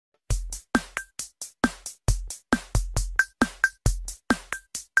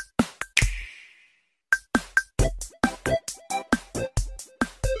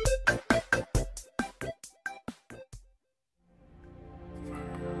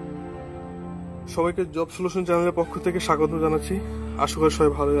সবাইকে job solution চ্যানেলের পক্ষ থেকে স্বাগত জানাচ্ছি। আশা করি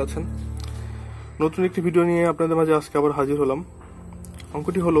সবাই ভালোই আছেন। নতুন একটি ভিডিও নিয়ে আপনাদের মাঝে আজকে আবার হাজির হলাম।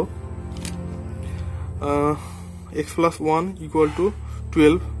 অঙ্কটি হলো x+1 =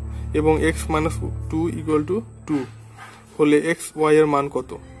 12 এবং x-2 = 2 হলে xy এর মান কত।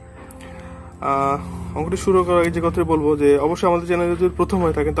 অঙ্কটি শুরু করার আগে যে কথাই বলবো যে অবশ্যই আমাদের চ্যানেলে যদি প্রথম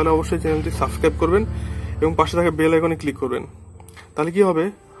হয়ে থাকেন তাহলে অবশ্যই চ্যানেলটি সাবস্ক্রাইব করবেন এবং পাশে থাকা বেল আইকনে ক্লিক করবেন। তাহলে কি হবে,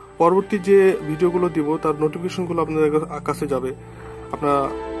 পরবর্তী যে ভিডিওগুলো দিব তার নোটিফিকেশনগুলো আপনাদের কাছে যাবে, আপনারা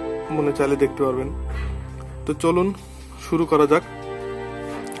মনে চাইলে দেখতে পারবেন। তো চলুন শুরু করা যাক।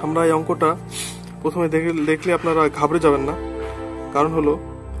 আমরা এই অঙ্কটা প্রথমে দেখলে আপনারা ঘাবড়ে যাবেন না, কারণ হলো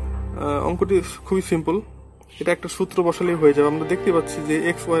অঙ্কটি খুবই সিম্পল। এটা একটা সূত্র বসালেই হয়ে যাবে। আমরা দেখতে পাচ্ছি যে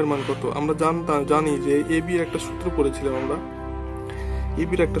এক্স ওয়াই এর মান কত। আমরা জানি যে এ বি এর একটা সূত্র পড়েছিলাম আমরা। এ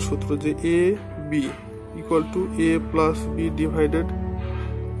বির একটা সূত্র যে A B = a+b divided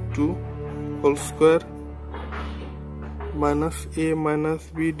 2 whole square minus a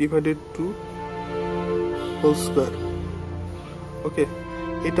 - b divided 2 whole square. ওকে,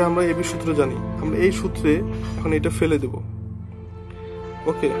 এটা আমরা এবি সূত্র জানি। আমরা এই সূত্রে এখন এটা ফেলে দেব।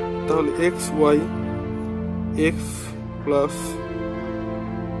 ওকে, তাহলে xy x plus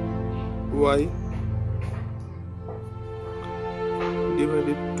y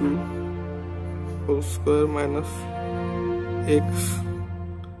divided 2 whole square minus x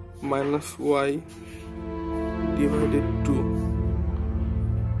minus y divided 2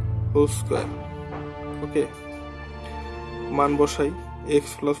 whole square. ওকে, মান বসাই। x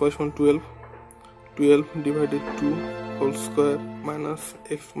plus y সমান 12 divided 2 whole square minus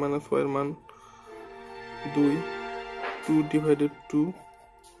x minus y এর মান 2 divided 2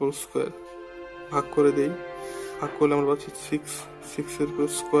 whole square। ভাগ করে দেই। ভাগ করলে আমরা পাচ্ছি 6 এর উপর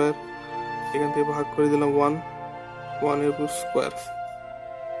স্কয়ার। এখান থেকে ভাগ করে দিলাম 1 এর উপর স্কয়ার।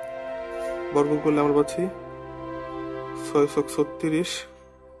 বর্গ করলে আমরা পাচ্ছি 636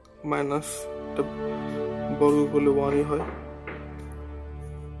 মাইনাস বর্গ করলে 1ই হয়,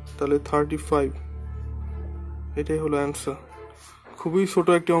 তাহলে 35। এটাই হলো অ্যান্সার। খুবই ছোট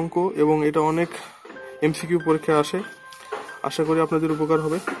একটি অঙ্ক এবং এটা অনেক এমসিকিউ পরীক্ষায় আসে। আশা করি আপনাদের উপকার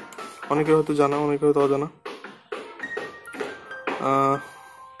হবে। অনেকের হয়তো জানা, অনেকের হয়তো অজানা।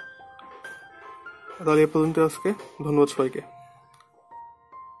 তাহলে এ পর্যন্ত আজকে। ধন্যবাদ সবাইকে।